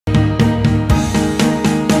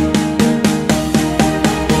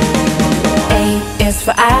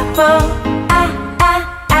apple,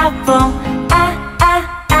 apple,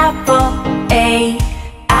 apple. A,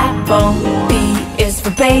 apple. B is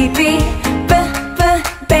for baby,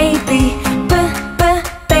 baby,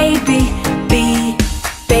 baby. B,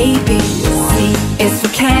 baby. C is for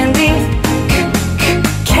candy,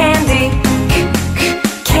 candy,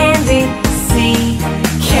 candy. C,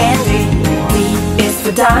 candy. D is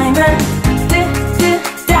for diamond,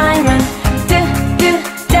 diamond,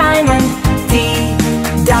 diamond. D,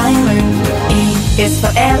 diamond. E is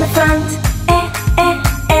for elephant,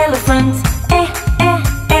 elephant,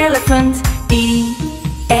 elephant. E,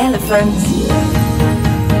 elephant.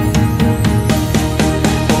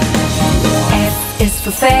 F is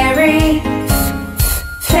for fairy,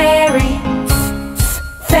 fairy,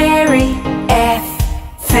 fairy. F,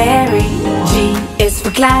 fairy. G is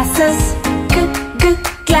for glasses,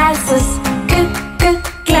 glasses,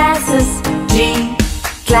 glasses. G,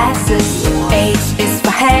 glasses. H is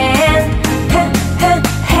for hand,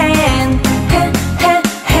 hand,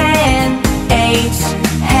 hand. H,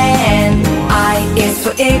 hand. I is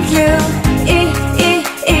for igloo,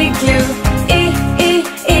 igloo,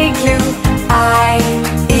 igloo. I,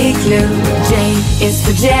 igloo. J is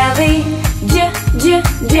for jelly,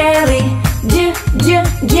 jelly,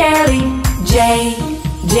 jelly. J,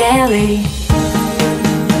 jelly.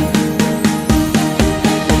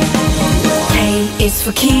 K is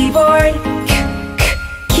for keyboard,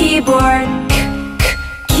 keyboard,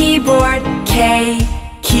 keyboard. K,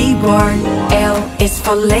 keyboard. L is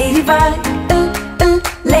for ladybug,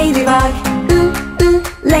 ladybug,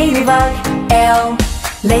 ladybug. L,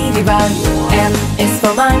 ladybug. M is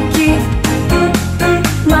for monkey,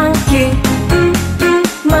 monkey,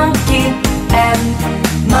 monkey. M,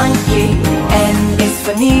 monkey. N is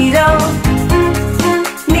for needle,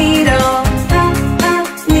 needle,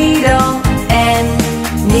 needle. N,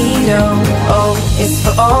 needle. O is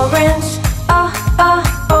for orange,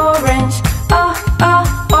 orange,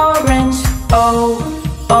 orange. O,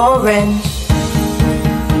 orange.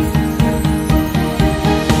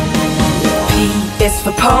 P is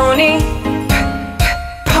for pony,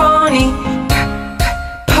 pony,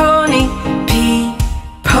 pony. P,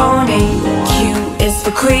 pony. Q is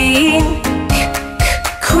for queen,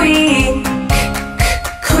 queen,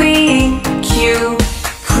 queen. Q,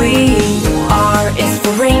 queen. R is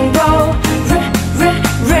for rainbow,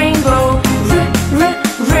 rainbow,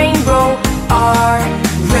 rainbow. R,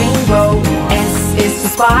 rainbow. S is for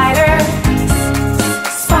spider,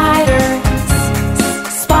 spider,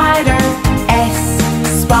 spider. S,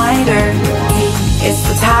 spider. T is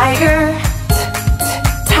for tiger,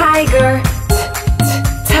 tiger,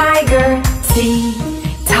 tiger. T,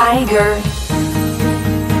 tiger.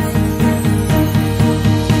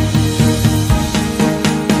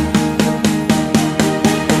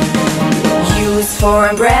 U is for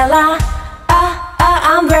umbrella,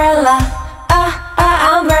 umbrella,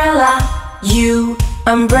 umbrella. U,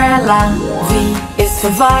 umbrella. V is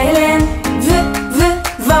for violin,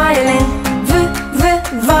 violin,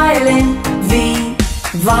 violin. V,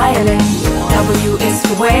 violin. W is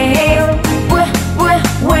for whale,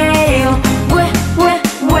 whale,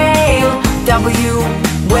 whale. W,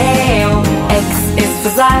 whale. X is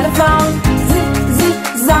for xylophone,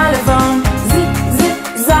 xylophone,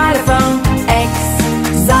 xylophone. X,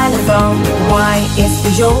 xylophone. Y is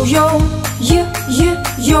for yo-yo,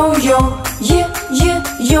 yo-yo,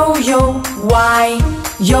 yo-yo. Y,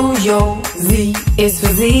 yo-yo. Z is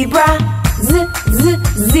for zebra,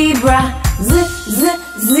 zebra,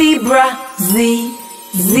 zebra. Z,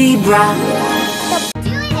 zebra.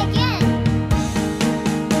 Do it again.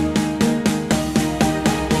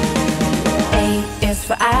 A is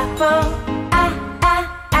for apple,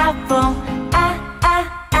 apple,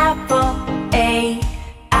 apple. A,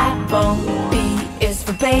 apple. B is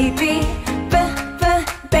for baby,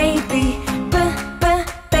 baby,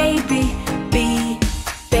 baby. B,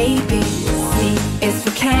 baby. C is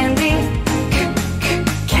for candy,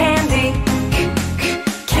 candy,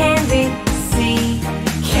 candy. C,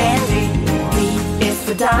 candy. D is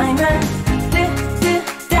for diamond,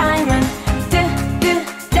 diamond,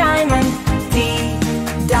 diamond. D,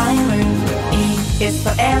 diamond. E is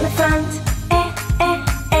for elephant,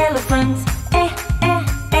 elephant,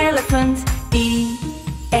 elephant. E,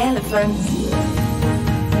 elephant.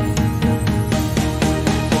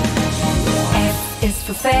 F is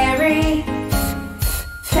for fairy,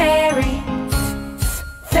 fairy,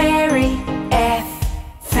 fairy. F,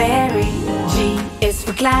 fairy. G is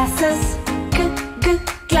for glasses,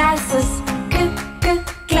 glasses,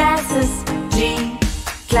 glasses. G,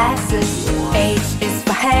 glasses. H is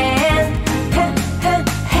for hand, hand,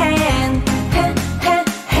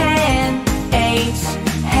 hand. H,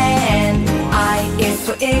 hand.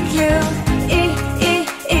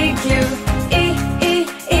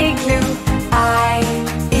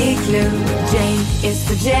 igloo. J is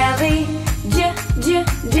for jelly, jelly,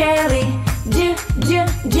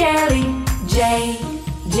 jelly,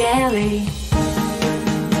 jelly.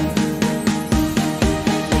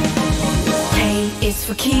 K is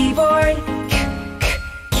for keyboard,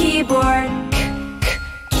 keyboard,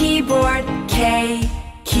 keyboard. K,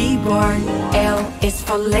 keyboard. L is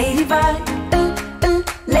for ladybug,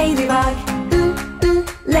 ladybug,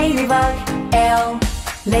 ladybug. L,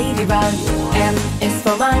 ladybug. M is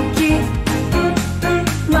for monkey,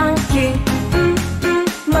 monkey,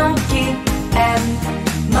 monkey. M,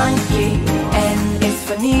 monkey. N is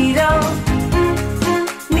for needle,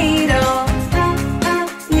 needle,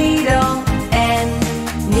 needle. N,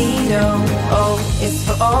 needle. O is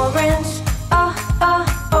for orange,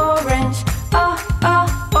 orange,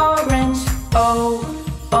 orange. O,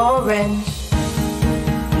 orange.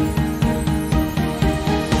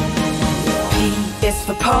 P is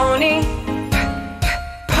for pony,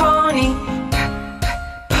 pony,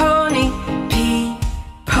 pony. P,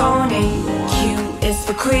 pony. Q is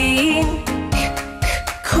for queen,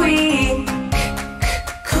 queen,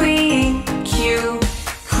 queen. Q,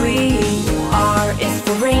 queen. R is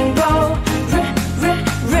for rainbow,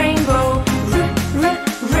 rainbow,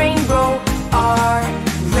 rainbow. R,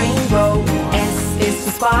 rainbow. S is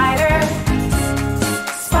for spider,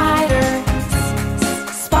 spider,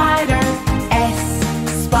 spider. S,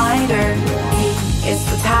 spider. T is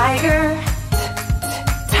for tiger,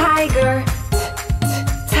 tiger,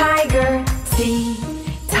 tiger. T,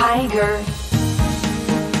 tiger.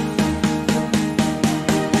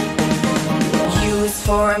 U is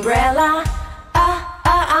for umbrella,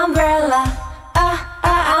 umbrella,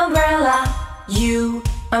 umbrella. U,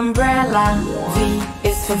 umbrella. V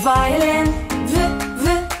is for violin,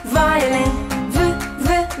 violin,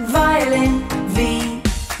 violin. V,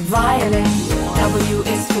 violin. W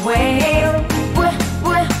is for whale,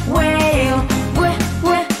 whale,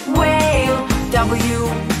 whale. W,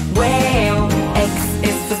 whale. X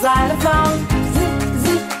is for xylophone,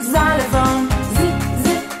 xylophone,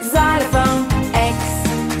 xylophone. X,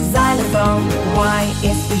 xylophone. Y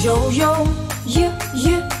is for yo-yo,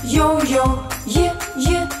 yo-yo,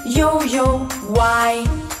 yo-yo. Y,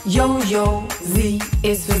 yo-yo. Z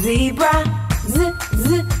is for zebra,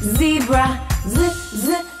 zebra,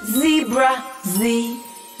 zebra. Z,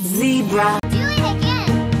 zebra. Do it again.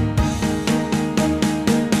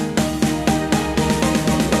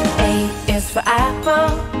 A is for apple,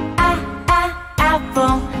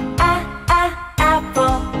 apple,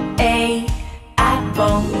 apple. A,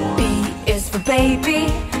 apple. B is for baby,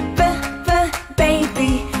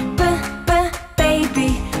 baby, baby.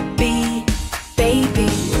 B, baby.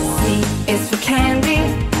 C is for candy,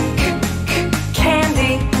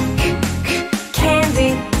 candy, candy.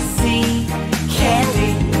 C, candy.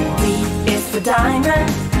 D is for diamond,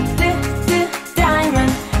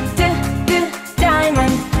 diamond,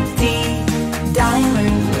 diamond. D,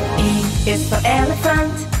 diamond. E is for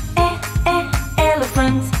elephant,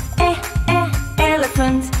 elephant,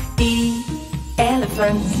 elephant. E,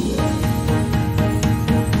 elephant.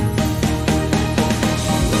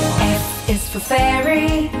 F is for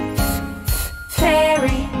fairy,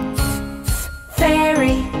 fairy,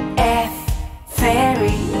 fairy. F,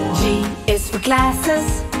 fairy. G is for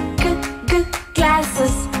glasses,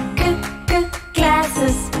 glasses,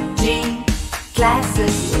 glasses. G,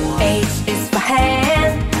 glasses. H is for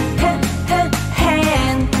hand,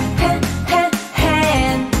 hand,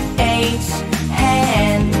 hand. H,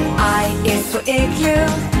 hand. I is for igloo,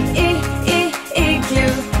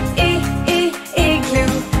 igloo,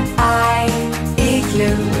 igloo. I,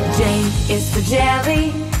 igloo. J is for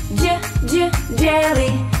jelly, jelly,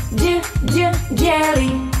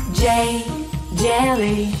 jelly. J,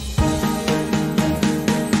 jelly.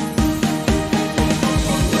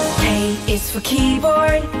 K is for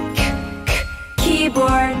keyboard,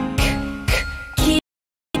 keyboard,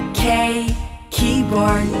 K,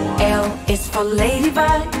 keyboard. L is for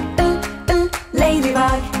ladybug,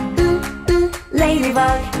 ladybug,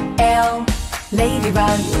 ladybug. L,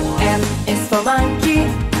 ladybug. M is for monkey,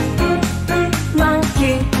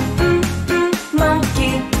 monkey,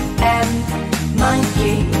 monkey. M,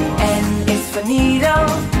 monkey. N is for needle,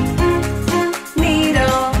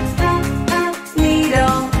 needle,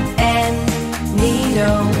 needle. N,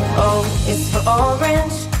 needle. O is for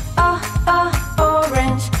orange,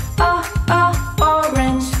 orange,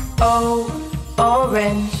 orange. O,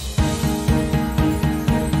 orange.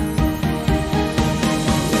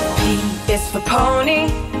 P is for pony,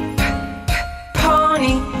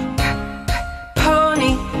 pony,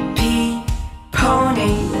 pony. P,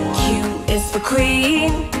 pony. Q is for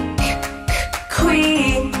queen,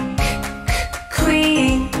 queen,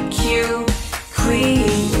 queen. Q,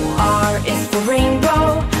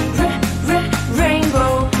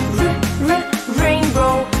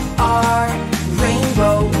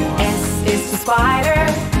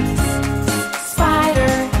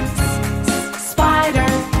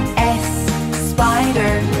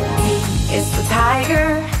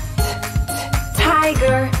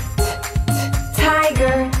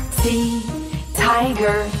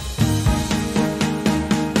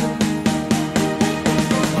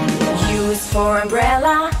 for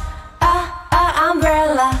umbrella,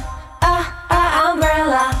 umbrella,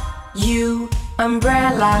 umbrella. U,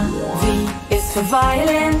 umbrella. V is for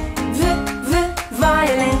violin,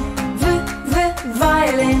 violin,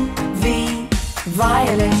 violin. V,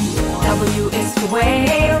 violin. W is for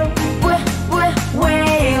whale,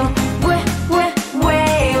 whale,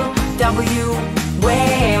 whale. W,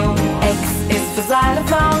 whale. X is for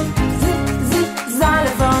xylophone,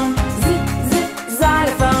 xylophone,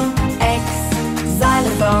 xylophone. X,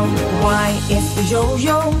 xylophone. Y is for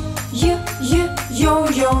yo-yo,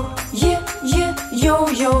 yo-yo,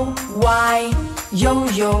 yo-yo. Y,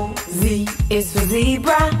 yo-yo. Z is for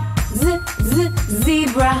zebra,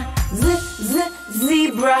 zebra,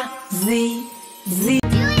 zebra. Z, Do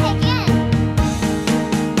it again.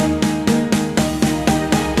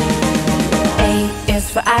 A is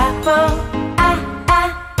for apple,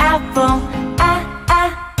 apple,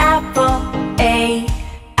 apple. A,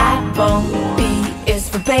 apple. B is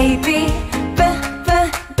for baby,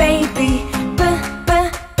 baby,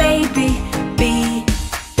 baby. B,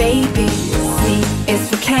 baby. C is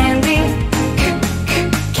for candy,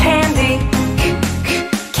 candy,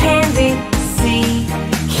 candy. C,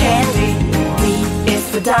 candy. D is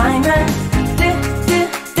for diamond,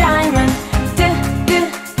 diamond,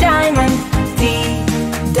 diamond. D,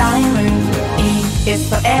 diamond. E is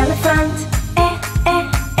for elephant,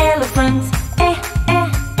 elephant,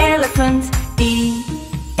 elephant. E,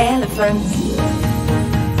 elephant.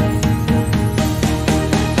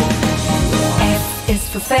 F is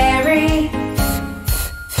for fairy,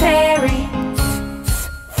 fairy,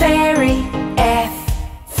 fairy. F,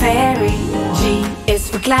 fairy. G is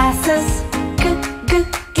for glasses,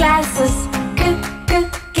 glasses,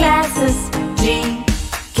 glasses. G,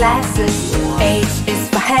 glasses. H is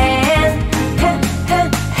for hand,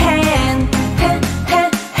 hand,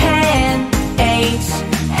 hand. H,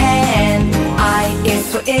 hand. I is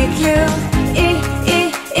for igloo,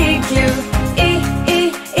 igloo,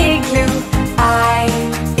 igloo. I,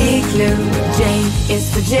 igloo. J is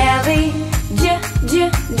for jelly,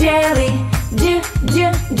 jelly,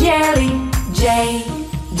 jelly. J,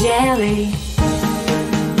 jelly.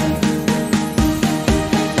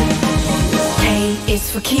 K is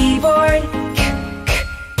for keyboard,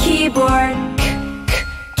 keyboard,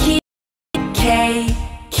 K,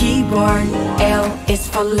 keyboard. L is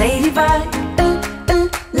for ladybug,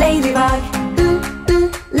 ladybug,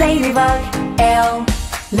 ladybug. L,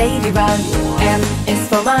 ladybug. M is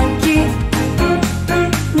for monkey,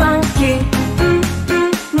 monkey,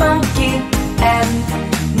 monkey. M,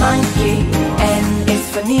 monkey. N is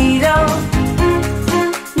for needle,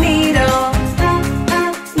 needle,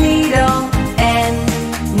 needle. N,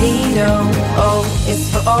 needle. O is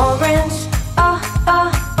for orange,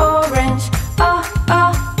 orange,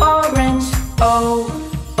 orange. O,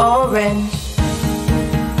 orange.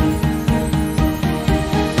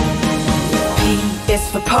 P is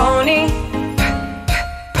for pony,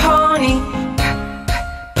 pony,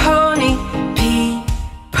 pony. P,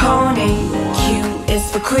 pony. Q is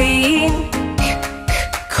for queen,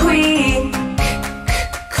 queen,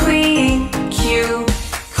 queen. Q,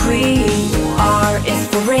 queen. R is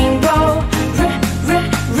for rainbow,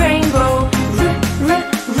 rainbow,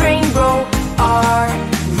 rainbow. R,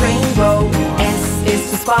 rainbow. S is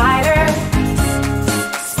for spider,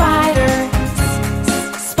 spider,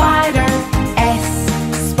 spider. S,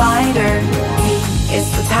 spider. T is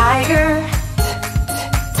for tiger,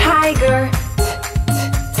 tiger,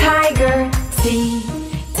 tiger. T,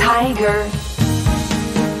 tiger.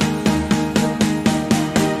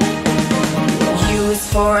 U is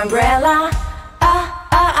for umbrella,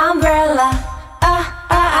 umbrella,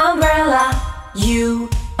 umbrella. U,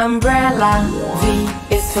 umbrella. V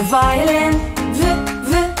is for violin,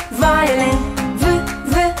 violin,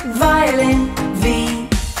 violin. V,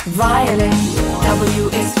 violin. W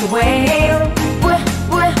is for whale,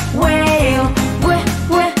 whale,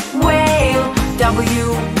 whale. W,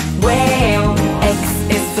 whale. X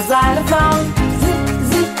is for xylophone,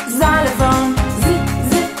 xylophone,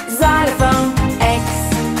 xylophone. X,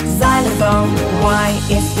 xylophone. Y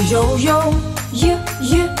is for yo-yo,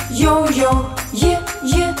 yo-yo,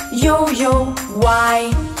 yo-yo. Y,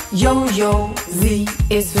 yo-yo. Z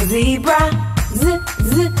is for zebra,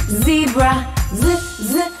 zebra,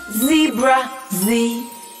 zebra. Z,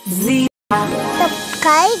 zebra. 北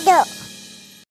海道